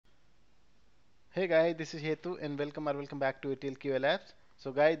Hey guys, this is Hetu and welcome back to etlqalabs.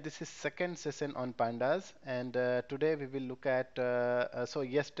 So guys, this is second session on pandas and today we will look at so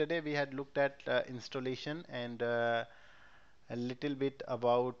yesterday we had looked at installation and a little bit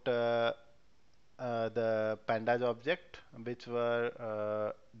about the pandas object which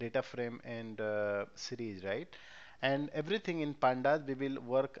were data frame and series, right? And everything in pandas we will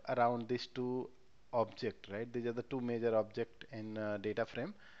work around these two object, right? These are the two major object in data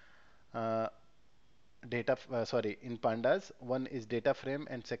frame. Uh, sorry, in pandas, one is data frame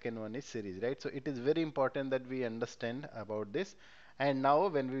and second one is series, right? So it is very important that we understand about this. And now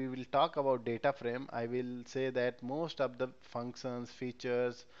when we will talk about data frame, I will say that most of the functions,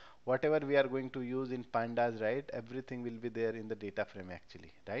 features, whatever we are going to use in pandas, right, everything will be there in the data frame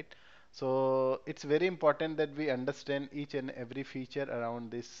actually, right? So it's very important that we understand each and every feature around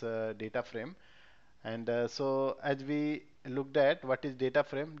this data frame. And so as we looked at what is data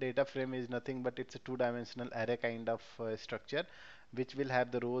frame is nothing but it's a two-dimensional array kind of structure which will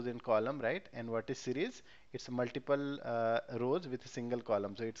have the rows and column, right? And what is series? It's multiple rows with a single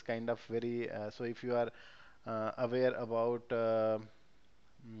column. So it's kind of very, so if you are aware about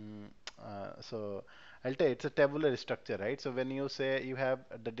Mm, so I'll tell you, it's a tabular structure, right? So when you say you have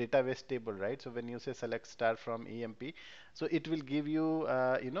the database table, right? So when you say select star from EMP, so it will give you,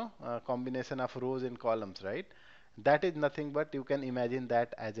 a combination of rows and columns, right? That is nothing but you can imagine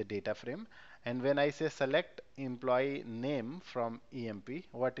that as a data frame. And when I say select employee name from EMP,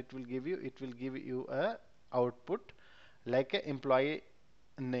 what it will give you? It will give you a output like a employee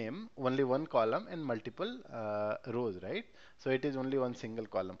name, only one column and multiple rows, right? So it is only one single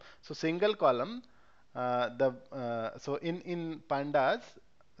column. So single column, the so in pandas,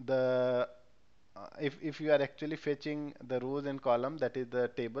 the if you are actually fetching the rows and column, that is the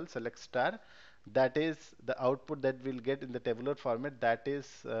table select star, that is the output that we'll get in the tabular format, that is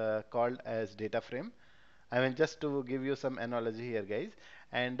called as data frame. I mean, just to give you some analogy here, guys.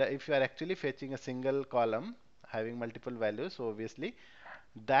 And if you are actually fetching a single column having multiple values, so obviously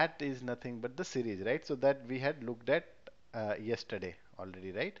that is nothing but the series, right? So that we had looked at yesterday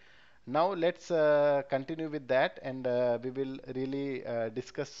already, right? Now let's continue with that, and we will really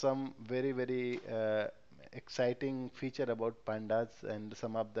discuss some very exciting feature about pandas and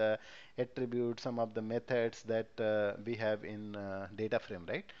some of the attributes, some of the methods that we have in data frame,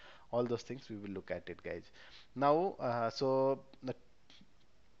 right? All those things we will look at it, guys. Now,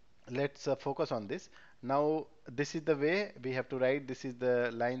 let's focus on this. Now, this is the way we have to write. This is the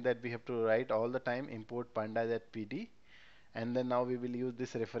line that we have to write all the time. Import pandas at PD, and then now we will use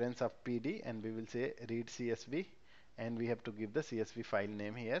this reference of PD, and we will say read CSV, and we have to give the CSV file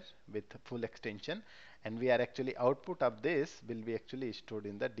name here with full extension, and we are actually output of this will be actually stored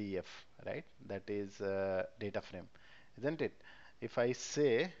in the DF, right? That is data frame, isn't it? If I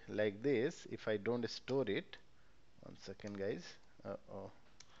say like this, if I don't store it, one second, guys. Oh,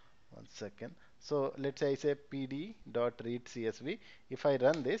 one second. So let's say I say pd dot read csv. If I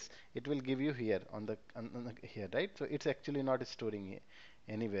run this, it will give you here on the here, right? So it's actually not storing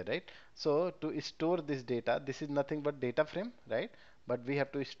anywhere, right? So to store this data, this is nothing but data frame, right? But we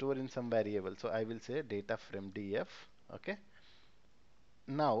have to store in some variable. So I will say data frame df. Okay.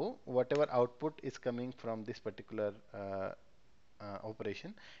 Now whatever output is coming from this particular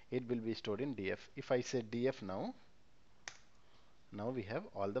operation, it will be stored in df. If I say df now we have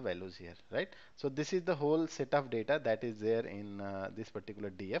all the values here, right? So this is the whole set of data that is there in this particular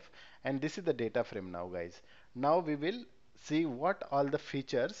df, and this is the data frame now, guys. Now we will see what all the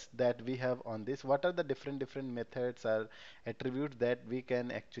features that we have on this, what are the different methods or attributes that we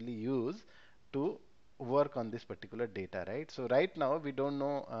can actually use to work on this particular data, right? So right now we don't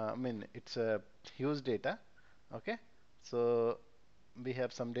know, I mean, it's a huge data. Okay, so we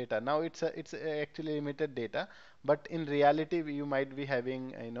have some data now. It's actually limited data, but in reality you might be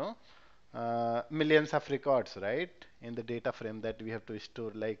having, millions of records, right, in the data frame that we have to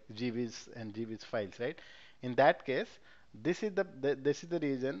store, like GVs and GVs files, right? In that case, this is the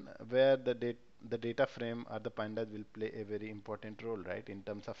reason where the data frame or the pandas will play a very important role, right, in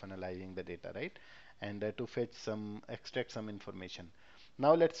terms of analyzing the data, right, and to fetch some, extract some information.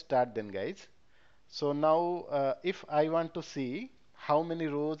 Now let's start then, guys. So now, if I want to see how many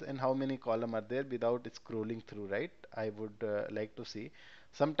rows and how many column are there without scrolling through, right? I would like to see.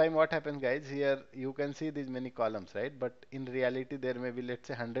 Sometime what happens, guys, here you can see these many columns, right? But in reality, there may be, let's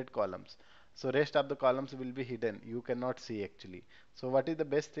say, 100 columns. So rest of the columns will be hidden. You cannot see actually. So what is the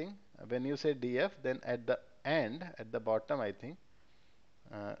best thing? When you say df, then at the end, at the bottom, I think,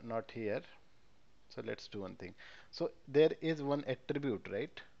 not here. So let's do one thing. So there is one attribute,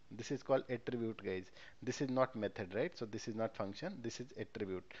 right? This is called attribute, guys. This is not method, right? So this is not function, this is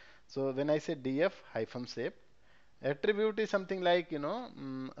attribute. So when I say df hyphen shape, attribute is something like,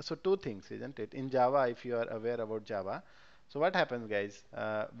 so two things, isn't it? In Java, if you are aware about Java, so what happens, guys?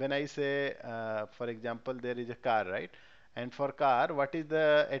 When I say, for example, there is a car, right? And for car, what is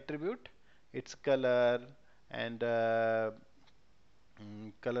the attribute? Its color and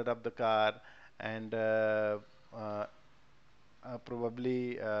color of the car and uh,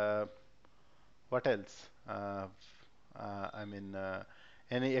 probably what else? I mean,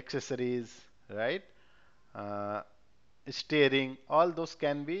 any accessories, right? Uh, Steering, all those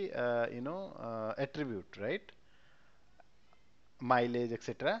can be, attribute, right? Mileage,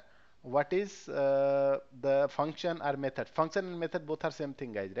 etc. What is the function or method? Function and method both are same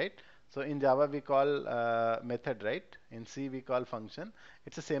thing, guys, right? So in Java we call method, right? In C we call function.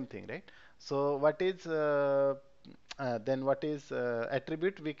 It's the same thing, right? So what is then what is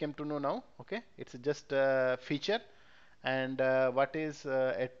attribute? We came to know now. Okay, it's just feature. And what is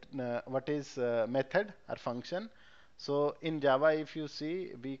method or function? So in Java, if you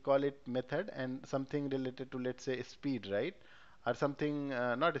see, we call it method and something related to, let's say, speed, right? Or something,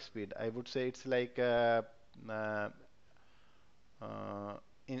 not speed. I would say it's like uh,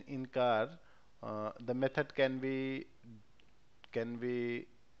 in car, the method can be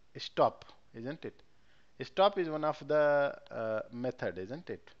stop, isn't it? Stop is one of the method, isn't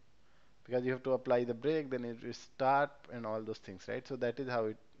it? Because you have to apply the brake, then it will start and all those things, right? So that is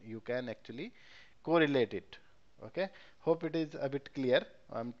how you can actually correlate it. Okay, hope it is a bit clear.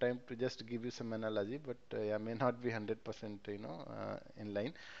 I'm trying to just give you some analogy, but yeah, may not be 100% in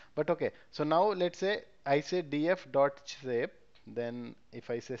line. But okay, so now let's say I say df dot shape, then if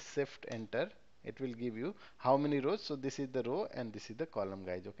I say shift enter, it will give you how many rows. So this is the row and this is the column,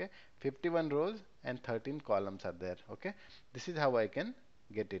 guys. Okay, 51 rows and 13 columns are there. Okay, this is how I can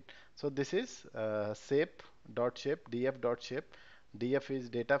get it. So this is shape dot shape, df dot shape. Df is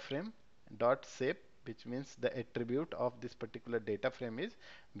data frame dot shape, which means the attribute of this particular data frame is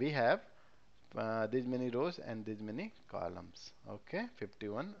we have these many rows and these many columns. Okay,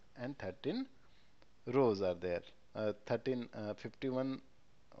 51 and 13 rows are there. 51.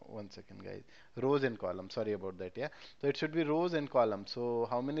 One second, guys. Rows and columns. Sorry about that. Yeah. So it should be rows and columns. So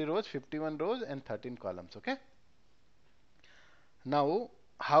how many rows? 51 rows and 13 columns. Okay. Now,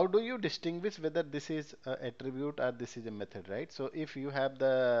 how do you distinguish whether this is a attribute or this is a method, right? So if you have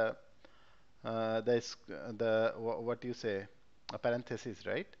what you say, a parenthesis,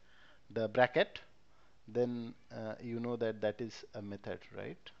 right? The bracket, then you know that that is a method,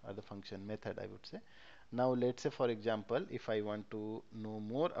 right? Or the function method, I would say. Now let's say, for example, if I want to know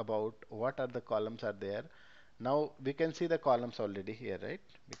more about what are the columns are there. Now we can see the columns already here, right?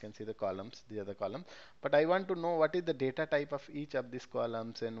 We can see the columns, these are the columns. But I want to know what is the data type of each of these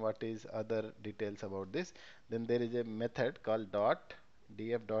columns and what is other details about this. Then there is a method called dot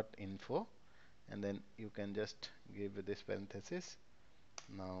df dot info, and then you can just give this parenthesis.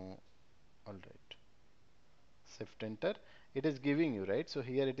 Now, all right, shift enter. It is giving you, right? So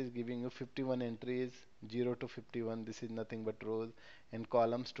here it is giving you 51 entries, 0 to 51. This is nothing but rows and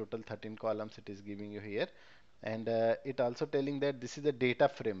columns, total 13 columns it is giving you here. And it also telling that this is a data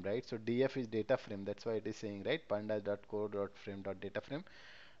frame, right? So df is data frame. That's why it is saying, right? pandas.core.frame.data frame.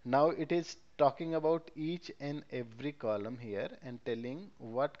 Now it is talking about each and every column here and telling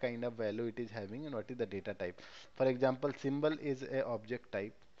what kind of value it is having and what is the data type. For example, symbol is a object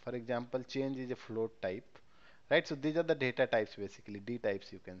type. For example, change is a float type, right? So these are the data types, basically D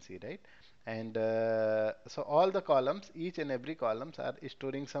types, you can see, right? And so all the columns, each and every columns are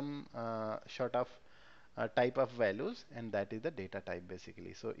storing some sort of type of values, and that is the data type,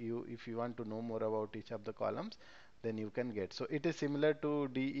 basically. So if you want to know more about each of the columns, then you can get. So it is similar to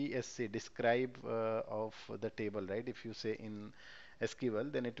DESC, describe of the table, right? If you say in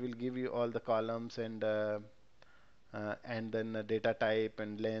SQL, then it will give you all the columns and then data type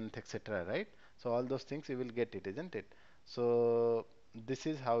and length, etc., right? So all those things you will get it, isn't it? So this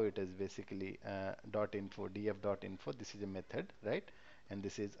is how it is, basically. Dot info, df dot info, this is a method, right? And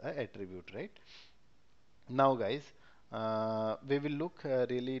this is a attribute, right? Now, guys, we will look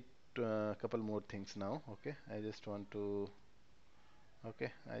really a couple more things now. Okay, I just want to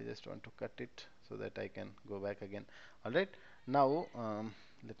cut it so that I can go back again. All right, now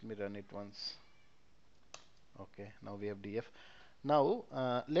let me run it once. Okay, now we have df. Now,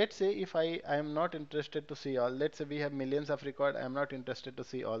 let's say if I am not interested to see all, let's say we have millions of record, I am not interested to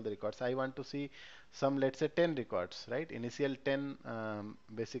see all the records. I want to see some, let's say 10 records, right? Initial 10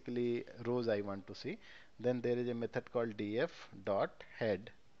 basically rows I want to see. Then there is a method called df dot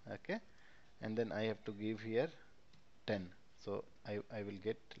head, okay? And then I have to give here 10. So I will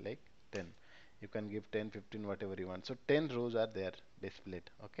get like 10. You can give 10, 15, whatever you want. So 10 rows are there displayed.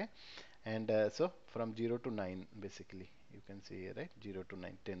 Okay. And so from 0 to 9 basically you can see here, right? 0 to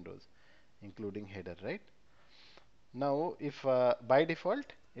 9, 10 rows including header, right? Now if by default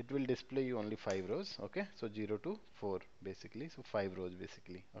it will display you only 5 rows. Okay, so 0 to 4 basically, so 5 rows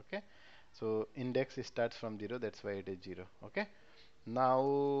basically. Okay, so index starts from 0, that's why it is 0. Okay,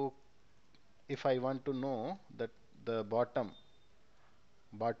 now if I want to know that the bottom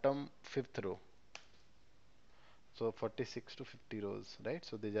fifth row, so 46 to 50 rows, right?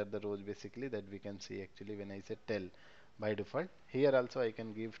 So these are the rows basically that we can see actually when I say tell by default. Here also I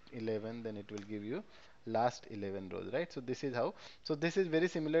can give 11, then it will give you last 11 rows, right? So this is how. So this is very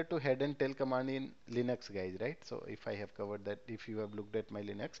similar to head and tail command in Linux, guys, right? So if I have covered that, if you have looked at my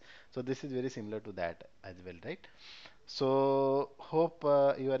Linux, so this is very similar to that as well, right? So hope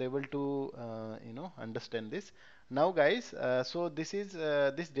you are able to understand this. Now guys, so this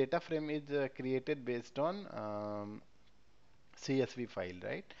data frame is created based on CSV file,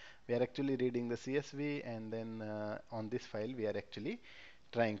 right? We are actually reading the CSV, and then on this file we are actually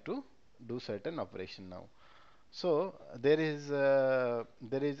trying to do certain operation now. So there is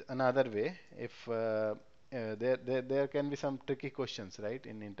another way. If there can be some tricky questions, right?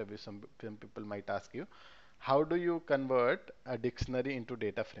 In interview, some people might ask you, how do you convert a dictionary into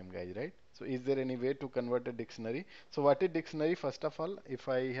data frame, guys, right? So is there any way to convert a dictionary? So what is dictionary? First of all, if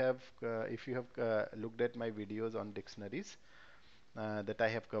you have looked at my videos on dictionaries, that I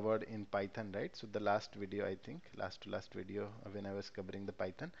have covered in Python, right? So the last video, I think, last to last video when I was covering the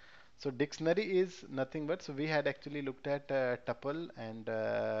Python. So dictionary is nothing but, so we had actually looked at tuple and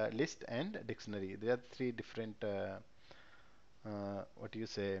list and dictionary. There are three different, what do you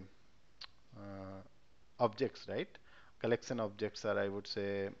say, uh, objects, right? Collection objects, or I would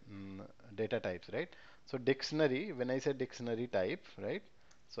say data types, right? So dictionary, when I say dictionary type, right?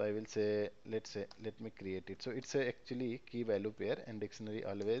 So I will say, let's say, let me create it. So it's a actually key value pair, and dictionary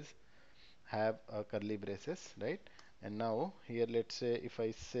always have curly braces, right? And now here, let's say if I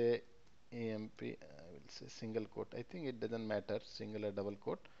say EMP, I will say single quote. I think it doesn't matter, single or double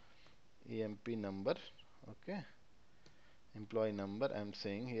quote, EMP number, okay? Employee number I'm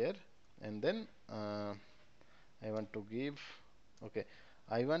saying here, and then I want to give, okay,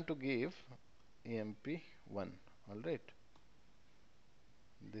 I want to give EMP1, all right.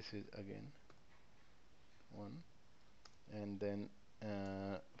 This is again 1, and then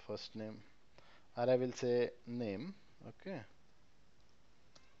first name, or I will say name, okay,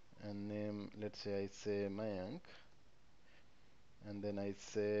 and name, let's say I say Mayank, and then I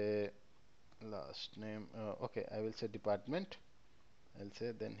say last name, okay, I will say department, I'll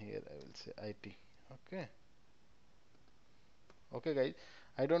say, then here I will say IT, okay. Okay, guys,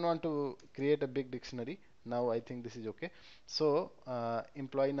 I don't want to create a big dictionary. Now I think this is okay. So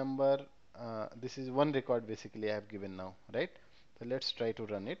employee number, this is one record basically I have given now, right? So let's try to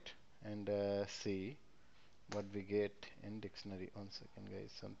run it and see what we get in dictionary. 1 second,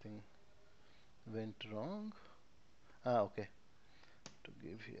 guys, something went wrong. Okay, to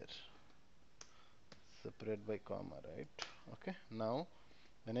give here separate by comma, right? Okay, now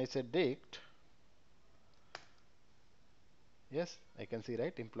when I say dict, yes, I can see,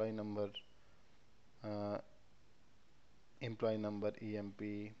 right? Uh, employee number, EMP,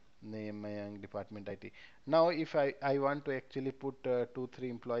 name, Mayank, department IT. Now if I want to actually put 2, 3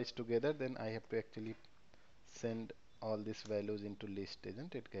 employees together, then I have to actually send all these values into list,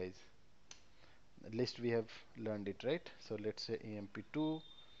 isn't it, guys? List, we have learned it, right? So let's say EMP2,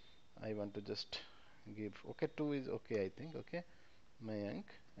 I want to just give, okay, 2 is okay, I think, okay, Mayank,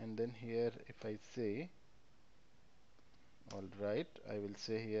 and then here if I say, all right, I will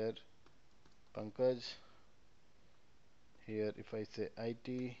say here Pankaj, here if I say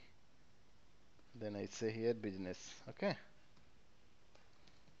IT, then I say here business, okay,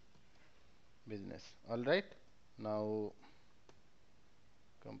 business, all right. Now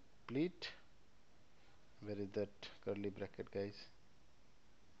complete. Where is that curly bracket, guys?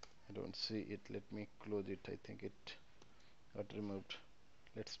 I don't see it. Let me close it. I think it got removed.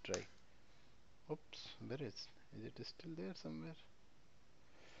 Let's try. Oops, where is it still there somewhere?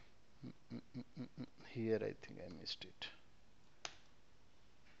 Here I think I missed it.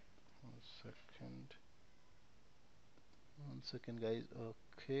 1 second. 1 second, guys.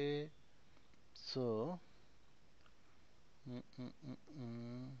 Okay, so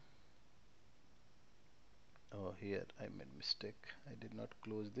oh, here I made mistake. I did not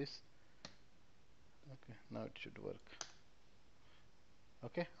close this. Okay, now it should work.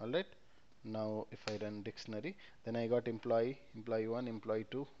 Okay, all right. Now if I run dictionary, then I got employee, employee 1, employee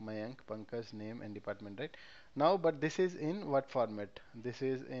 2, Mayank, Pankaj, name and department, right? Now, but this is in what format? This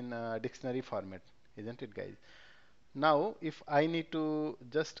is in dictionary format, isn't it, guys? Now, if I need to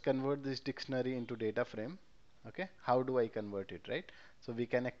just convert this dictionary into data frame, okay, how do I convert it, right? So we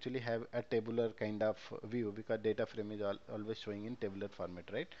can actually have a tabular kind of view because data frame is always showing in tabular format,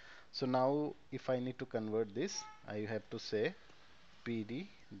 right? So now, if I need to convert this, I have to say pd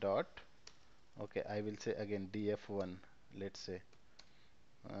dot, okay, I will say again df1, let's say,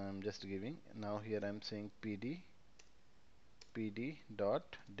 I'm just giving, now here I'm saying pd dot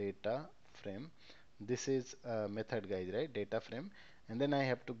data frame. This is a method, guys, right? Data frame, and then I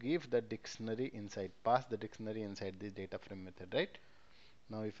have to give the dictionary inside, pass the dictionary inside this data frame method, right?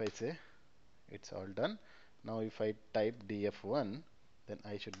 Now if I say it's all done, now if I type df1, then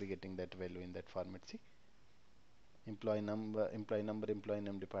I should be getting that value in that format. See, employee name,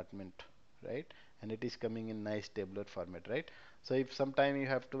 department, right? And it is coming in nice tabular format, right? So if sometime you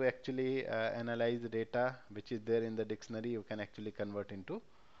have to actually analyze the data which is there in the dictionary, you can actually convert into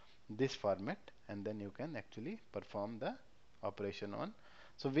this format, and then you can actually perform the operation on.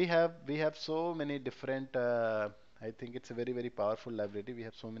 So we have so many different I think it's a very powerful library. We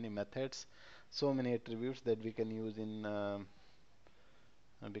have so many methods, so many attributes that we can use in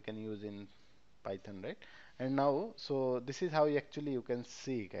Python, right? And now, so this is how you can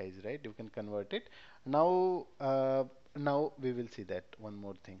see, guys, right? You can convert it. Now, now we will see that one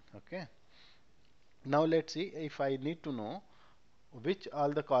more thing. Okay. Now let's see if I need to know which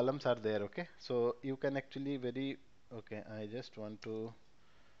all the columns are there. Okay. So you can actually very, okay. I just want to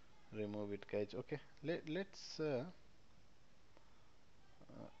remove it, guys. Okay. Let's.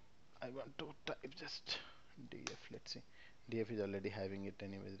 I want to type just df. Let's see. Df is already having it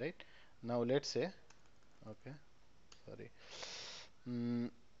anyways, right? Now let's say. Okay. Sorry.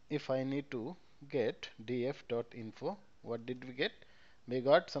 If I need to get df.info, what did we get? We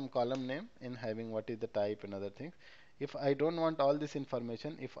got some column name in having what is the type and other things. If I don't want all this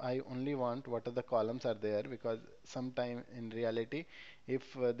information, if I only want what are the columns are there, because sometime in reality,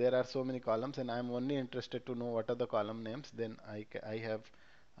 if there are so many columns and I'm only interested to know what are the column names, then I have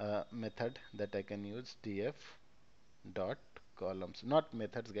a method that I can use df dot columns, not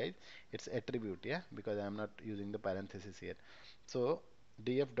methods, guys, it's attribute, yeah, because I am not using the parenthesis here. So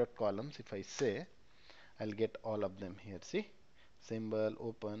df dot columns, if I say, I'll get all of them here. See, symbol,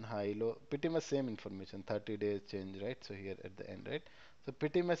 open, high, low, pretty much same information, 30 days change, right? So here at the end, right? So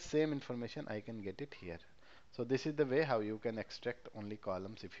pretty much same information I can get it here. So this is the way how you can extract only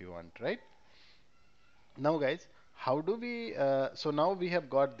columns if you want, right? Now, guys, how do we so now we have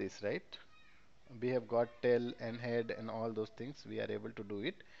got this, right? We have got tail and head and all those things, we are able to do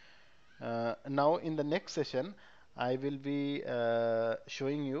it. Now in the next session I will be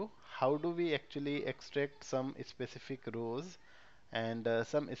showing you how do we actually extract some specific rows and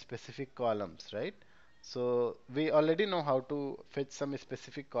some specific columns, right? So we already know how to fetch some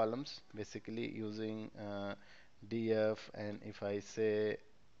specific columns basically using df, and if I say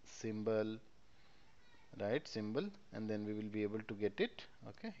symbol, right, symbol, and then we will be able to get it,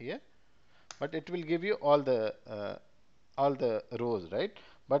 okay, here, but it will give you all the rows, right?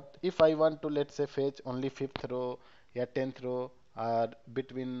 But if I want to, let's say, fetch only fifth row, yeah, 10th row, or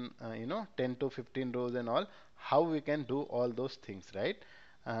between 10 to 15 rows and all, how we can do all those things, right?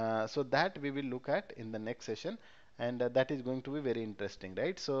 So that we will look at in the next session, and that is going to be very interesting,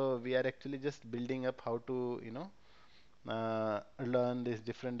 right? So we are actually just building up how to learn these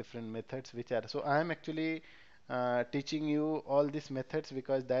different methods which are, so I am actually teaching you all these methods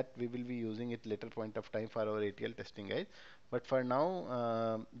because that we will be using it later point of time for our ETL testing, guys. But for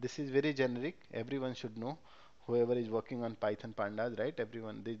now, this is very generic, everyone should know, whoever is working on Python pandas, right?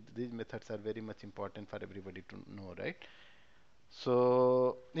 Everyone, these methods are very much important for everybody to know, right?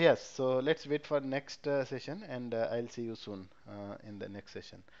 So yes, so let's wait for next session, and I'll see you soon in the next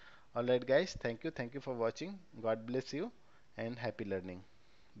session. All right, guys, thank you for watching. God bless you and happy learning.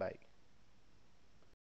 Bye.